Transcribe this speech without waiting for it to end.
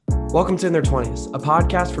Welcome to In Their 20s, a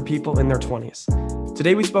podcast for people in their 20s.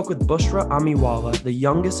 Today we spoke with Bushra Amiwala, the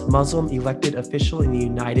youngest Muslim elected official in the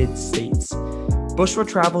United States. Bushra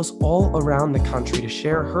travels all around the country to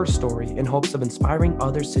share her story in hopes of inspiring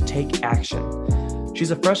others to take action.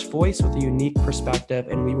 She's a fresh voice with a unique perspective,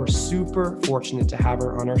 and we were super fortunate to have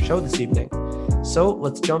her on our show this evening. So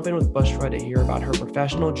let's jump in with Bushra to hear about her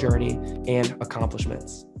professional journey and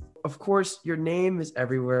accomplishments. Of course, your name is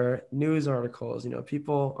everywhere, news articles,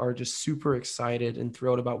 people are just super excited and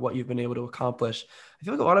thrilled about what you've been able to accomplish. I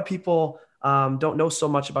feel like a lot of people don't know so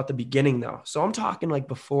much about the beginning though. So I'm talking like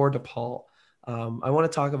before DePaul. I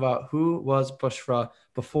want to talk about who was Bushra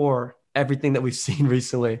before everything that we've seen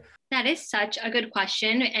recently. That is such a good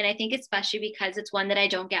question. And I think especially because it's one that I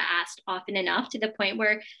don't get asked often enough, to the point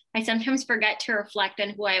where I sometimes forget to reflect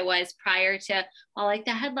on who I was prior to all like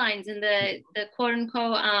the headlines and the quote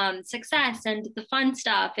unquote success and the fun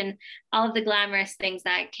stuff and all of the glamorous things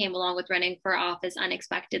that came along with running for office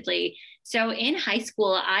unexpectedly. So in high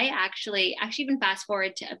school, I actually even fast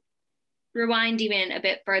forward to rewind even a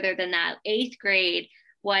bit further than that. 8th grade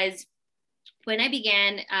was when I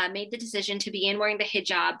made the decision to begin wearing the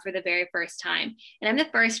hijab for the very first time. And I'm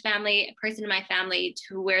the first person in my family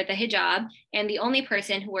to wear the hijab, and the only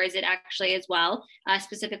person who wears it actually as well,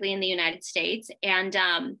 specifically in the United States. And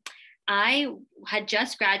I had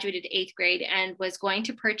just graduated 8th grade and was going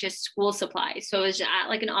to purchase school supplies. So it was at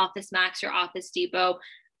like an Office Max or Office Depot.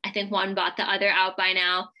 I think one bought the other out by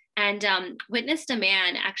now. And witnessed a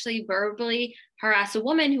man actually verbally harass a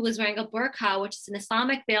woman who was wearing a burqa, which is an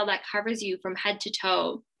Islamic veil that covers you from head to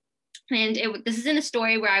toe. And this isn't a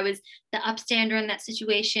story where I was the upstander in that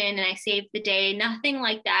situation and I saved the day, nothing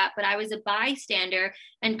like that. But I was a bystander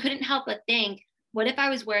and couldn't help but think, what if I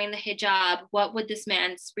was wearing the hijab? What would this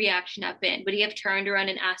man's reaction have been? Would he have turned around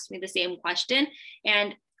and asked me the same question?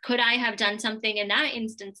 And could I have done something in that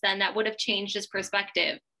instance then that would have changed his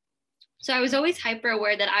perspective? So I was always hyper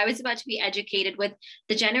aware that I was about to be educated with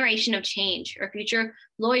the generation of change, or future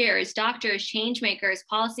lawyers, doctors, changemakers,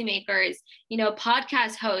 policymakers,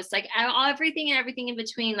 podcast hosts, like everything and everything in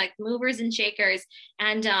between, like movers and shakers.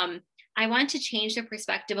 And I wanted to change the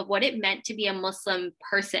perspective of what it meant to be a Muslim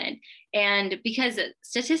person. And because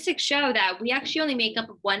statistics show that we actually only make up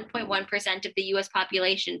 1.1% of the US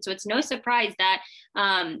population. So it's no surprise that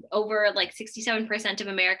over like 67% of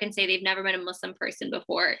Americans say they've never met a Muslim person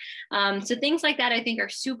before. So things like that I think are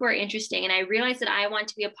super interesting. And I realized that I want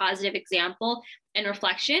to be a positive example and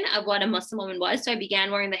reflection of what a Muslim woman was. So I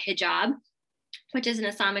began wearing the hijab, which is an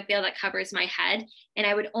Islamic veil that covers my head. And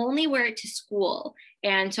I would only wear it to school.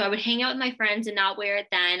 And so I would hang out with my friends and not wear it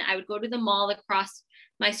then. I would go to the mall across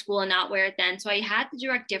my school and not wear it then. So I had the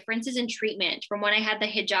direct differences in treatment from when I had the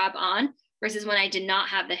hijab on versus when I did not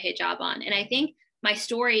have the hijab on. And I think my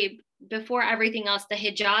story, before everything else, the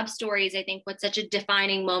hijab story is, I think, what's such a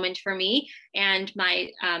defining moment for me and my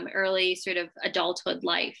early sort of adulthood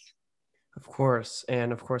life. Of course.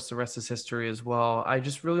 And of course, the rest is history as well. I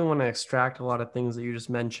just really want to extract a lot of things that you just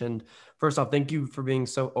mentioned. First off, thank you for being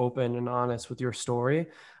so open and honest with your story.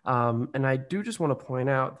 And I do just want to point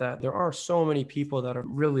out that there are so many people that are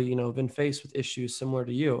really, been faced with issues similar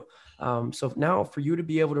to you. So now for you to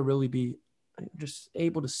be able to really be just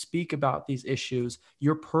able to speak about these issues,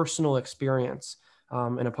 your personal experience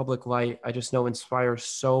in a public light, I just know inspires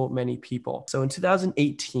so many people. So in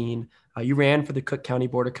 2018, you ran for the Cook County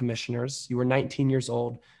Board of Commissioners. You were 19 years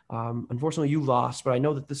old. Unfortunately, you lost, but I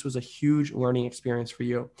know that this was a huge learning experience for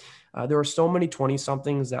you. There are so many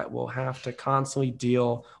 20-somethings that will have to constantly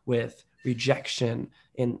deal with rejection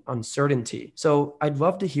and uncertainty. So I'd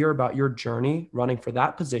love to hear about your journey running for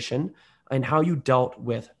that position and how you dealt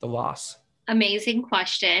with the loss. Amazing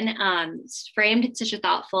question. It's framed in such a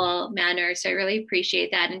thoughtful manner. So I really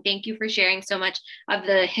appreciate that. And thank you for sharing so much of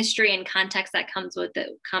the history and context that comes with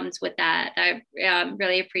that. I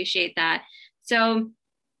really appreciate that. So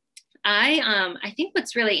I think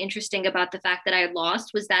what's really interesting about the fact that I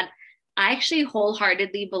lost was that I actually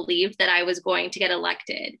wholeheartedly believed that I was going to get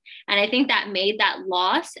elected. And I think that made that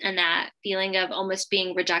loss and that feeling of almost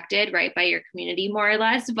being rejected, right, by your community, more or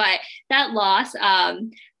less. But that loss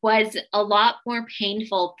was a lot more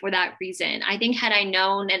painful for that reason. I think had I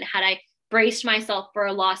known and had I braced myself for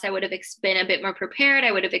a loss, I would have been a bit more prepared.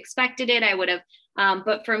 I would have expected it. I would have,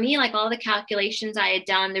 but for me, like all the calculations I had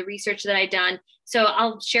done, the research that I'd done. So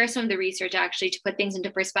I'll share some of the research actually to put things into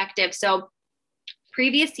perspective. So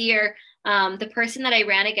previous year, the person that I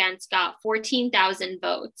ran against got 14,000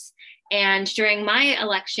 votes. And during my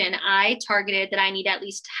election, I targeted that I need at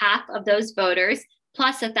least half of those voters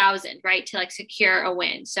plus 1,000, right, to like secure a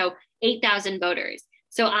win. So 8,000 voters.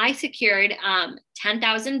 So I secured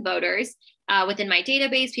 10,000 voters within my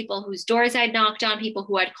database, people whose doors I'd knocked on, people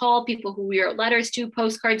who I'd called, people who we wrote letters to,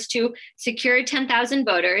 postcards to, secured 10,000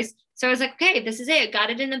 voters. So I was like, okay, this is it. Got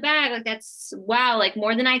it in the bag. Like, that's wow, like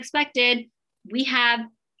more than I expected. We have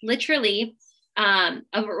literally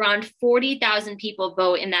of around 40,000 people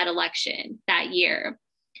vote in that election that year,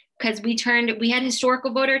 because we had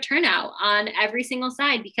historical voter turnout on every single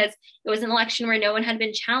side, because it was an election where no one had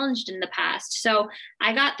been challenged in the past. So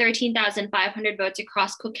I got 13,500 votes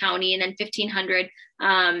across Cook County, and then 1,500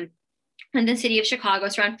 in the city of Chicago.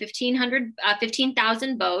 So around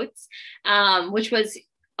 15,000 votes, which was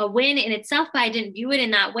a win in itself, but I didn't view it in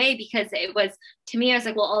that way, because it was, to me, I was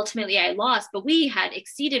like, well, ultimately I lost, but we had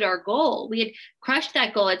exceeded our goal. We had crushed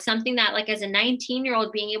that goal. It's something that, like, as a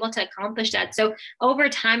 19-year-old, being able to accomplish that. So over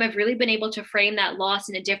time, I've really been able to frame that loss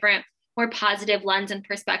in a different, more positive lens and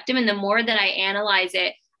perspective. And the more that I analyze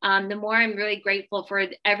it, the more I'm really grateful for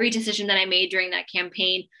every decision that I made during that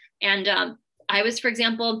campaign. And I was, for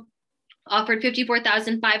example, offered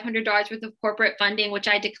 $54,500 worth of corporate funding, which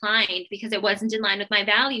I declined because it wasn't in line with my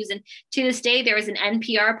values. And to this day, there was an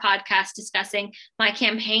NPR podcast discussing my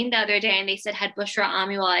campaign the other day, and they said, had Bushra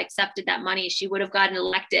Amiwala accepted that money, she would have gotten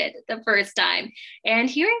elected the first time. And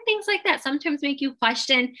hearing things like that sometimes make you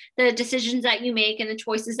question the decisions that you make and the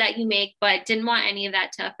choices that you make, but didn't want any of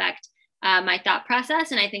that to affect my thought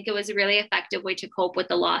process. And I think it was a really effective way to cope with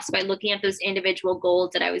the loss, by looking at those individual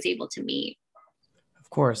goals that I was able to meet.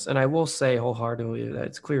 Of course. And I will say wholeheartedly that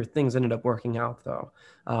it's clear things ended up working out, though.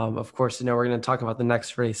 Of course, we're going to talk about the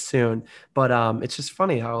next race soon, but it's just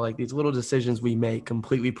funny how, like, these little decisions we make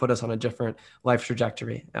completely put us on a different life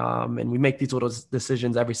trajectory. And we make these little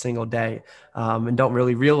decisions every single day, and don't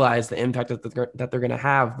really realize the impact that they're going to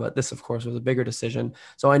have. But this, of course, was a bigger decision.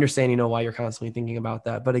 So I understand, why you're constantly thinking about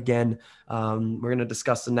that. But again, we're going to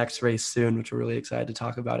discuss the next race soon, which we're really excited to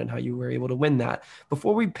talk about, and how you were able to win that.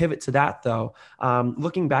 Before we pivot to that, though,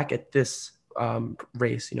 looking back at this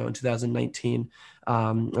race, in 2019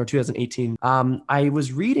 or 2018, I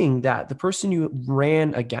was reading that the person you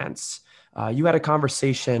ran against, you had a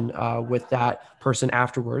conversation with that person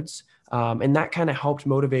afterwards, and that kind of helped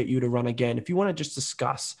motivate you to run again. If you want to just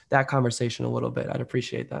discuss that conversation a little bit, I'd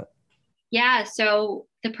appreciate that. Yeah. So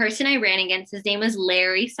the person I ran against, his name was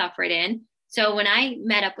Larry Suffredin. So when I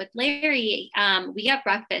met up with Larry, we got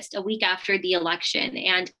breakfast a week after the election.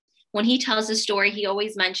 And when he tells the story, he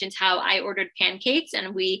always mentions how I ordered pancakes,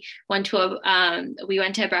 and we went to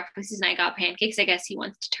a breakfast and I got pancakes. I guess he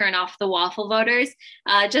wants to turn off the waffle voters.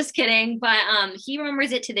 Just kidding. But he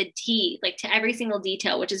remembers it to the T, like to every single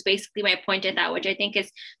detail, which is basically my point at that, which I think is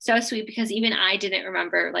so sweet, because even I didn't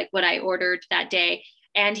remember like what I ordered that day.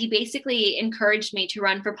 And he basically encouraged me to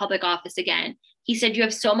run for public office again. He said, you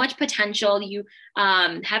have so much potential. You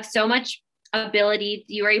have so much ability.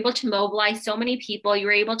 You were able to mobilize so many people. You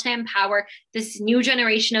were able to empower this new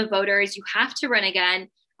generation of voters. You have to run again.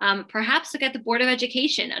 Perhaps look at the Board of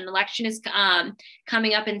Education. An election is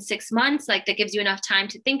coming up in 6 months. Like, that gives you enough time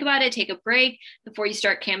to think about it, take a break before you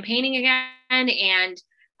start campaigning again. And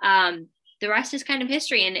the rest is kind of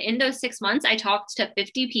history. And in those 6 months, I talked to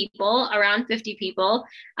around 50 people,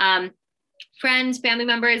 friends, family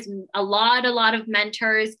members, a lot of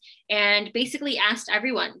mentors, and basically asked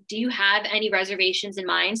everyone, do you have any reservations in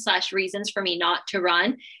mind / reasons for me not to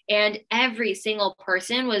run? And every single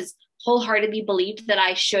person was wholeheartedly believed that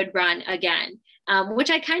I should run again, which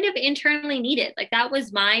I kind of internally needed. Like, that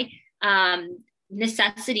was my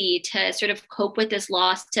necessity to sort of cope with this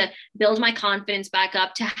loss, to build my confidence back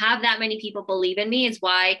up, to have that many people believe in me, is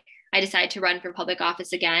why I decided to run for public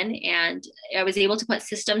office again. And I was able to put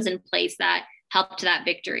systems in place that helped that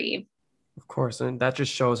victory. Of course. And that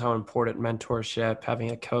just shows how important mentorship,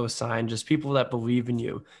 having a co-sign, just people that believe in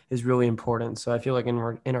you is really important. So I feel like in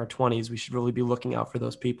our 20s, we should really be looking out for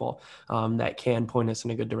those people that can point us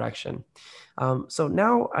in a good direction. So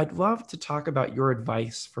now I'd love to talk about your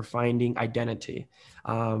advice for finding identity.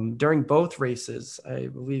 During both races, I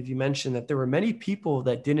believe you mentioned that there were many people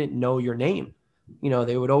that didn't know your name.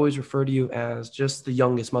 They would always refer to you as just the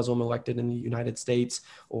youngest Muslim elected in the United States,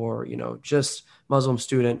 or, just Muslim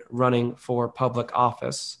student running for public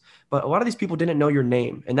office. But a lot of these people didn't know your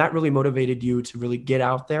name, and that really motivated you to really get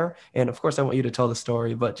out there. And of course, I want you to tell the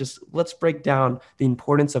story, but just let's break down the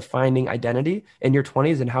importance of finding identity in your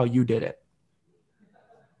 20s and how you did it.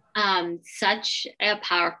 Such a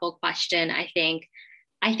powerful question, I think.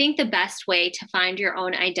 I think the best way to find your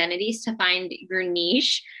own identity is to find your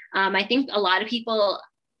niche. I think a lot of people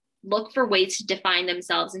look for ways to define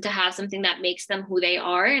themselves and to have something that makes them who they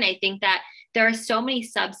are. And I think that there are so many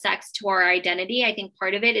subsects to our identity. I think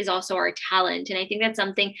part of it is also our talent. And I think that's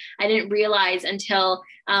something I didn't realize until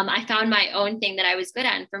I found my own thing that I was good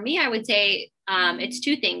at. And for me, I would say it's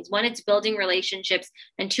two things. One, it's building relationships,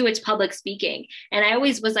 and two, it's public speaking. And I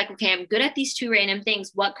always was like, okay, I'm good at these two random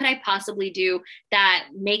things. What could I possibly do that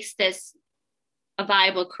makes this a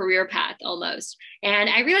viable career path almost? And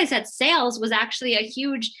I realized that sales was actually a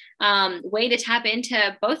huge way to tap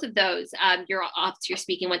into both of those. You're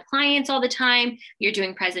speaking with clients all the time, you're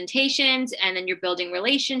doing presentations, and then you're building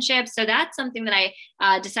relationships. So that's something that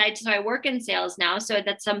I decided to. So I work in sales now. So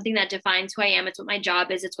that's something that defines who I am. It's what my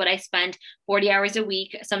job is. It's what I spend 40 hours a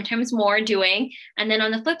week, sometimes more, doing. And then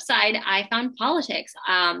on the flip side, I found politics,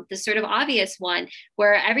 the sort of obvious one,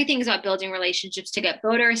 where everything is about building relationships to get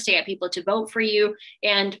voters, to get people to vote for you.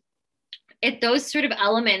 And those sort of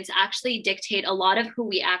elements actually dictate a lot of who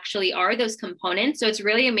we actually are, those components. So it's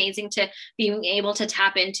really amazing to being able to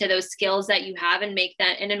tap into those skills that you have and make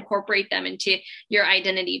that and incorporate them into your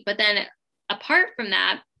identity. But then apart from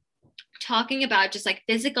that, talking about just like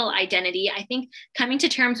physical identity, I think coming to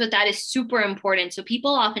terms with that is super important. So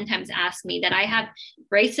people oftentimes ask me that I have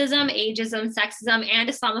racism, ageism, sexism, and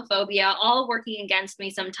Islamophobia all working against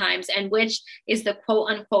me sometimes, and which is the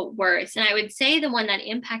quote unquote worst. And I would say the one that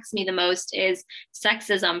impacts me the most is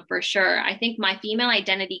sexism, for sure. I think my female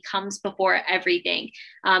identity comes before everything.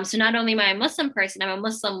 So not only am I a Muslim person, I'm a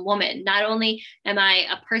Muslim woman. Not only am I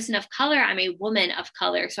a person of color, I'm a woman of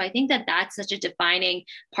color. So I think that that's such a defining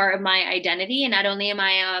part of my identity. And not only am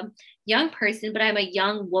I a young person, but I'm a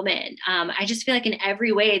young woman. I just feel like in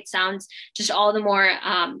every way, it sounds just all the more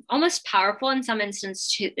almost powerful in some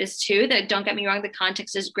instances too. That, don't get me wrong, the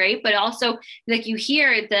context is great, but also like you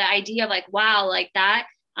hear the idea of like, wow, like that.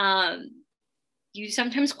 You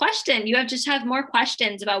sometimes question, just have more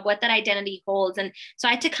questions about what that identity holds. And so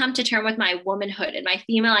I had to come to term with my womanhood and my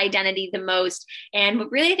female identity the most. And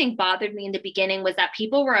what really I think bothered me in the beginning was that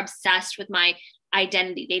people were obsessed with my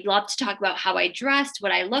identity. They'd love to talk about how I dressed,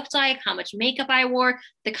 what I looked like, how much makeup I wore,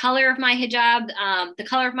 the color of my hijab, the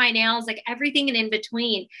color of my nails, like everything in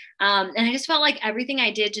between. And I just felt like everything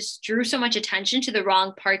I did just drew so much attention to the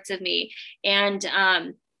wrong parts of me. And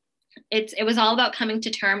it was all about coming to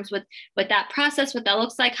terms with that process, what that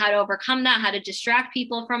looks like, how to overcome that, how to distract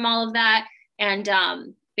people from all of that, and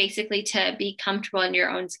basically to be comfortable in your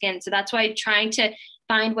own skin. So that's why trying to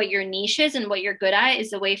find what your niche is and what you're good at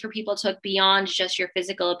is a way for people to look beyond just your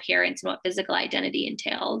physical appearance and what physical identity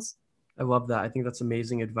entails. I love that. I think that's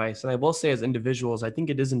amazing advice. And I will say as individuals, I think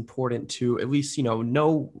it is important to at least,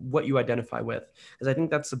 know what you identify with, because I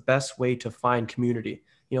think that's the best way to find community,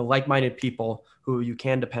 like-minded people who you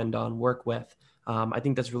can depend on, work with. I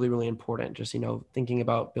think that's really, really important. Just, thinking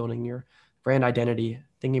about building your brand identity,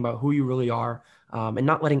 thinking about who you really are, and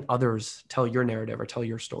not letting others tell your narrative or tell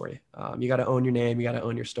your story. You got to own your name. You got to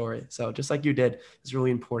own your story. So just like you did, is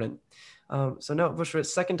really important. So no, Bushra,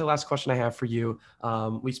 second to last question I have for you.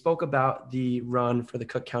 We spoke about the run for the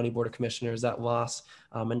Cook County Board of Commissioners, that loss,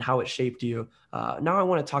 and how it shaped you. Now I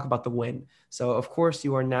want to talk about the win. So of course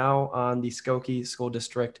you are now on the Skokie School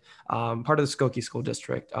District, part of the Skokie School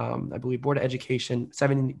District, I believe Board of Education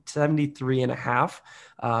 73 and a half.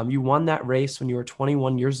 You won that race when you were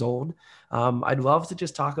 21 years old. I'd love to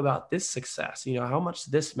just talk about this success, how much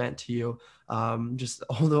this meant to you. Just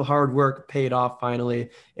all the hard work paid off finally.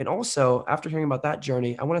 And also, after hearing about that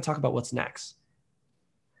journey, I want to talk about what's next.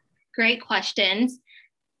 Great questions.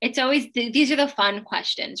 It's always, these are the fun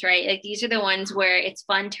questions, right? Like these are the ones where it's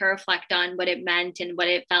fun to reflect on what it meant and what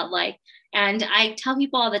it felt like. And I tell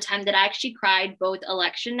people all the time that I actually cried both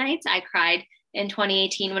election nights. I cried in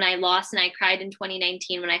 2018 when I lost, and I cried in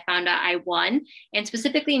 2019 when I found out I won. And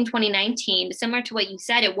specifically in 2019, similar to what you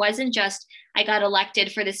said, it wasn't just I got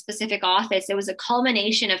elected for this specific office. It was a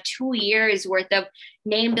culmination of 2 years worth of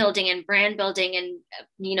name building and brand building and,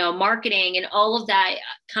 marketing and all of that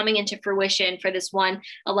coming into fruition for this one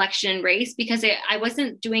election race, because I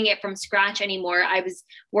wasn't doing it from scratch anymore. I was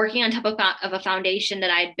working on top of a foundation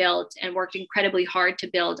that I'd built and worked incredibly hard to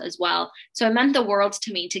build as well. So it meant the world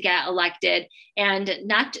to me to get elected. And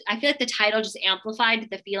I feel like the title just amplified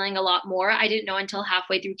the feeling a lot more. I didn't know until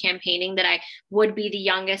halfway through campaigning that I would be the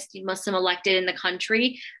youngest Muslim elected in the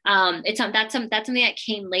country. That's something that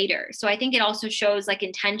came later. So I think it also shows like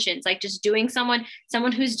intentions, like just doing someone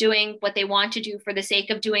who's doing what they want to do for the sake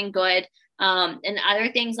of doing good. And other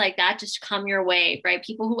things like that just come your way, right?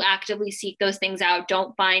 People who actively seek those things out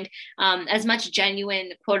don't find as much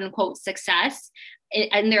genuine quote unquote success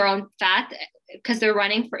in their own path, because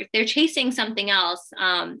they're chasing something else,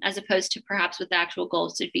 as opposed to perhaps what the actual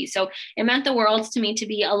goals should be. So it meant the world to me to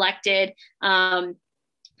be elected.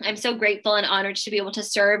 I'm so grateful and honored to be able to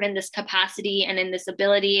serve in this capacity and in this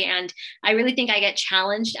ability. And I really think I get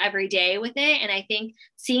challenged every day with it. And I think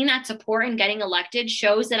seeing that support and getting elected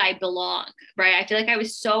shows that I belong, right? I feel like I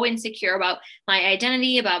was so insecure about my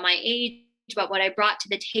identity, about my age, about what I brought to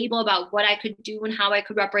the table, about what I could do and how I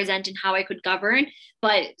could represent and how I could govern.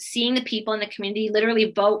 But seeing the people in the community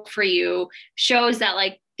literally vote for you shows that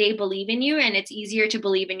like they believe in you, and it's easier to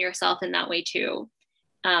believe in yourself in that way too.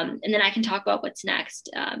 And then I can talk about what's next.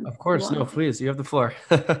 Of You course. No, want? please. You have the floor.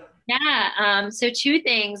 Yeah. So two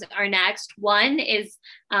things are next. One is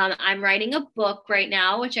I'm writing a book right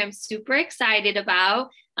now, which I'm super excited about.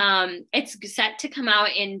 It's set to come out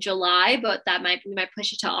in July, but we might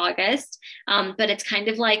push it to August. But it's kind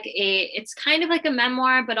of like a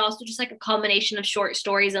memoir, but also just like a culmination of short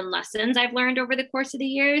stories and lessons I've learned over the course of the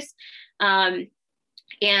years. Um,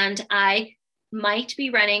 and I might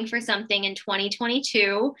be running for something in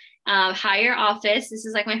 2022, higher office. This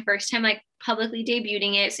is like my first time like publicly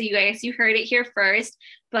debuting it, so you heard it here first.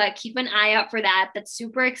 But keep an eye out for that. That's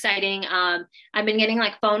super exciting. I've been getting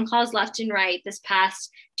like phone calls left and right this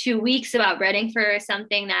past 2 weeks about running for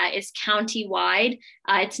something that is county-wide.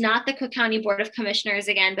 It's not the Cook County Board of Commissioners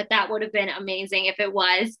again, but that would have been amazing if it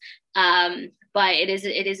was. But it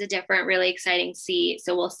is a different, really exciting seat.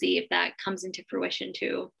 So we'll see if that comes into fruition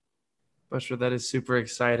too. Bushra, that is super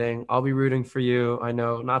exciting. I'll be rooting for you. I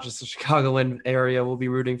know not just the Chicagoland area will be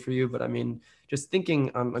rooting for you, but I mean, just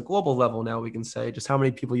thinking on a global level now, we can say just how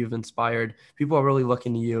many people you've inspired. People are really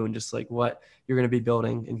looking to you and just like what you're going to be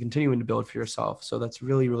building and continuing to build for yourself. So that's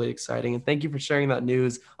really, really exciting. And thank you for sharing that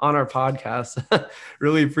news on our podcast.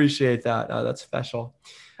 Really appreciate that. That's special.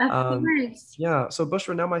 Of Um, course. yeah. So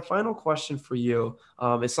Bushra, now my final question for you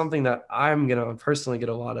is something that I'm going to personally get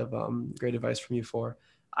a lot of great advice from you for.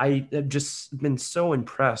 I have just been so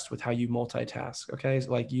impressed with how you multitask. Okay.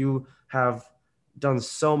 So like you have done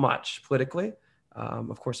so much politically,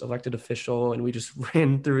 of course, elected official, and we just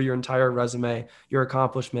ran through your entire resume, your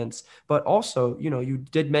accomplishments, but also, you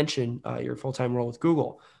did mention your full-time role with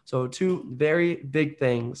Google. So two very big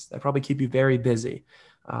things that probably keep you very busy.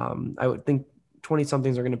 I would think 20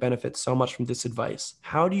 somethings are going to benefit so much from this advice.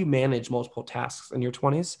 How do you manage multiple tasks in your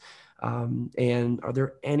 20s? And are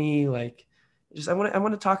there any like, just I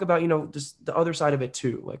want to talk about just the other side of it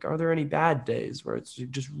too. Like, are there any bad days where it's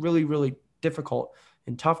just really really difficult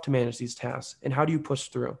and tough to manage these tasks, and how do you push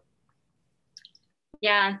through?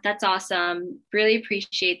 Yeah, that's awesome. Really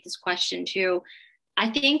appreciate this question too. I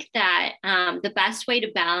think that the best way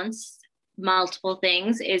to balance multiple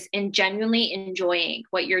things is in genuinely enjoying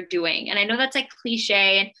what you're doing. And I know that's like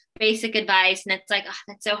cliche and basic advice, and it's like, oh,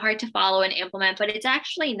 that's so hard to follow and implement, but it's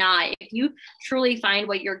actually not. If you truly find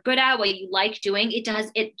what you're good at, what you like doing,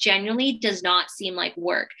 it genuinely does not seem like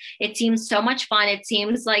work. It seems so much fun. It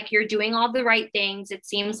seems like you're doing all the right things. It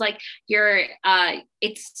seems like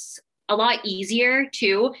it's a lot easier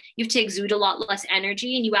too. You have to exude a lot less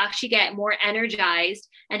energy, and you actually get more energized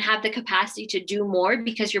and have the capacity to do more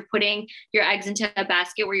because you're putting your eggs into a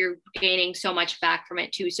basket where you're gaining so much back from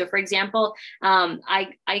it too. So for example,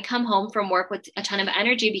 I come home from work with a ton of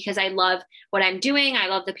energy because I love what I'm doing. I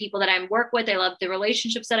love the people that I work with. I love the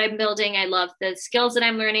relationships that I'm building. I love the skills that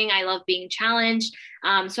I'm learning. I love being challenged.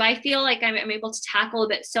 So I feel like I'm able to tackle a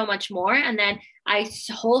bit so much more. And then I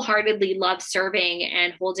wholeheartedly love serving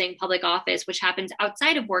and holding public office, which happens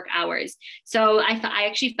outside of work hours. So I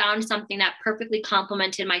actually found something that perfectly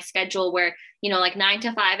complemented my schedule where, like 9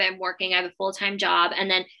 to 5, I'm working, I have a full-time job. And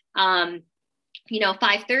then,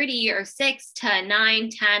 5:30 or 6 to 9,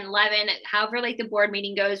 10, 11, however late the board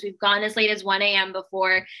meeting goes, we've gone as late as 1 a.m.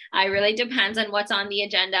 before. It really depends on what's on the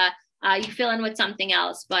agenda. You fill in with something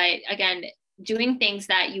else. But again, doing things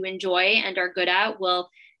that you enjoy and are good at will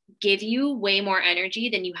give you way more energy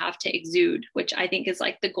than you have to exude, which I think is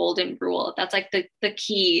like the golden rule. That's like the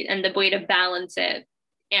key and the way to balance it.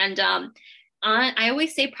 And I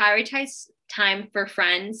always say prioritize time for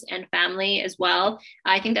friends and family as well.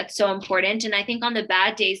 I think that's so important. And I think on the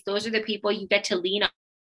bad days, those are the people you get to lean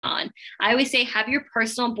on. I always say have your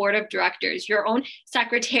personal board of directors, your own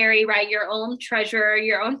secretary, right? Your own treasurer,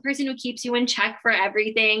 your own person who keeps you in check for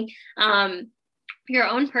everything. Your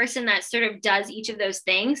own person that sort of does each of those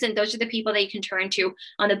things. And those are the people that you can turn to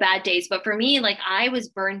on the bad days. But for me, like I was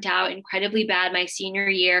burnt out incredibly bad my senior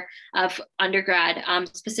year of undergrad,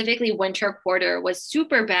 specifically winter quarter was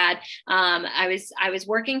super bad. I was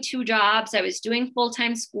working 2 jobs. I was doing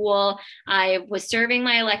full-time school. I was serving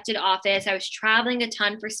my elected office. I was traveling a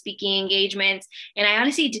ton for speaking engagements. And I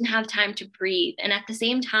honestly didn't have time to breathe. And at the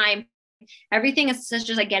same time, everything is such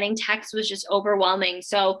as like getting text was just overwhelming.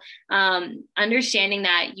 So understanding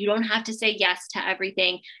that you don't have to say yes to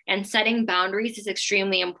everything, and setting boundaries is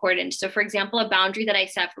extremely important. So for example, a boundary that I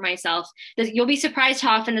set for myself, you'll be surprised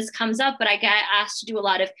how often this comes up, but I get asked to do a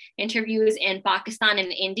lot of interviews in Pakistan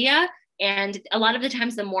and India. And a lot of the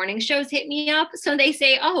times the morning shows hit me up. So they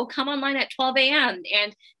say, oh, come online at 12 a.m.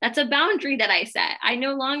 And that's a boundary that I set. I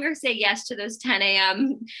no longer say yes to those 10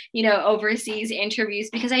 a.m., overseas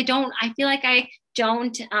interviews, because I feel like I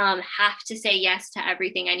don't have to say yes to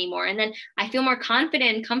everything anymore. And then I feel more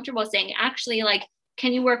confident and comfortable saying, actually, like,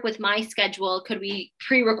 can you work with my schedule? Could we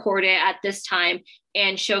pre-record it at this time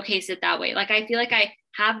and showcase it that way? Like, I feel like I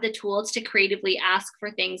have the tools to creatively ask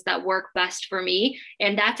for things that work best for me.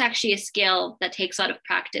 And that's actually a skill that takes a lot of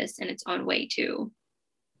practice in its own way too.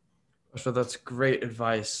 So that's great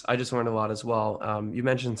advice. I just learned a lot as well. You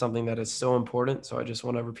mentioned something that is so important, so I just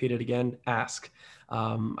want to repeat it again. Ask.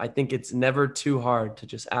 I think it's never too hard to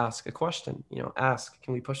just ask a question. Ask,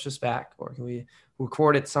 can we push this back, or can we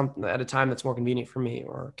record it something at a time that's more convenient for me,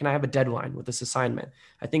 or can I have a deadline with this assignment?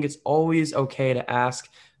 I think it's always okay to ask.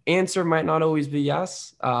 Answer might not always be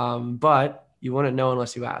yes, but you wouldn't know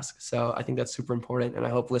unless you ask. So I think that's super important, and I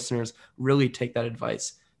hope listeners really take that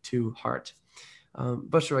advice to heart.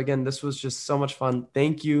 Bushra, again, this was just so much fun.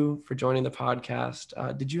 Thank you for joining the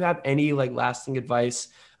podcast. Did you have any lasting advice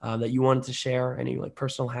that you wanted to share? Any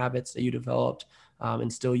personal habits that you developed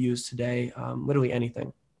and still use today? Literally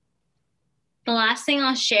anything. The last thing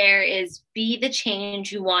I'll share is be the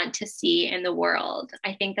change you want to see in the world.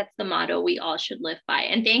 I think that's the motto we all should live by.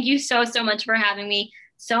 And thank you so, so much for having me.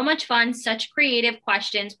 So much fun, such creative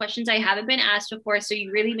questions I haven't been asked before. So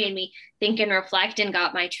you really made me think and reflect and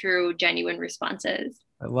got my true, genuine responses.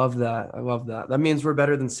 I love that. I love that. That means we're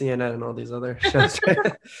better than CNN and all these other shows.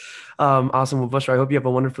 Awesome. Well, Bushra, I hope you have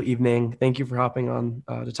a wonderful evening. Thank you for hopping on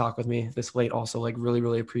to talk with me this late. Also, really,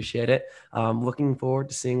 really appreciate it. Looking forward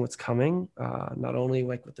to seeing what's coming. Not only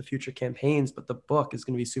with the future campaigns, but the book is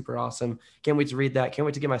going to be super awesome. Can't wait to read that. Can't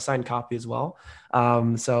wait to get my signed copy as well.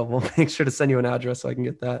 So we'll make sure to send you an address so I can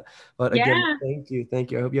get that. But again, Yeah. thank you.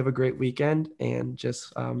 Thank you. I hope you have a great weekend, and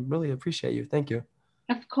just really appreciate you. Thank you.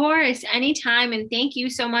 Of course, anytime. And thank you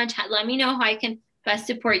so much. Let me know how I can best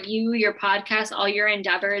support you, your podcast, all your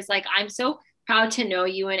endeavors. Like, I'm so proud to know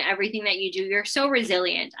you and everything that you do. You're so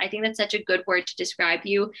resilient. I think that's such a good word to describe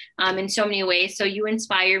you in so many ways. So you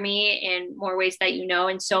inspire me in more ways that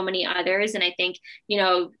and so many others. And I think,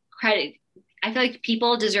 credit. I feel like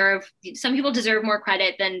some people deserve more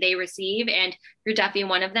credit than they receive, and you're definitely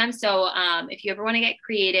one of them. So if you ever want to get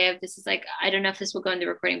creative, this is I don't know if this will go in the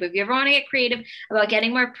recording, but if you ever want to get creative about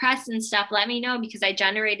getting more press and stuff, let me know, because I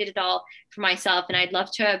generated it all for myself, and I'd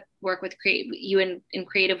love to work with you in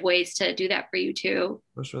creative ways to do that for you too.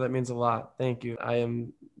 For sure. That means a lot. Thank you. I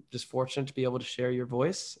am just fortunate to be able to share your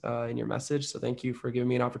voice and your message. So thank you for giving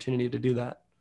me an opportunity to do that.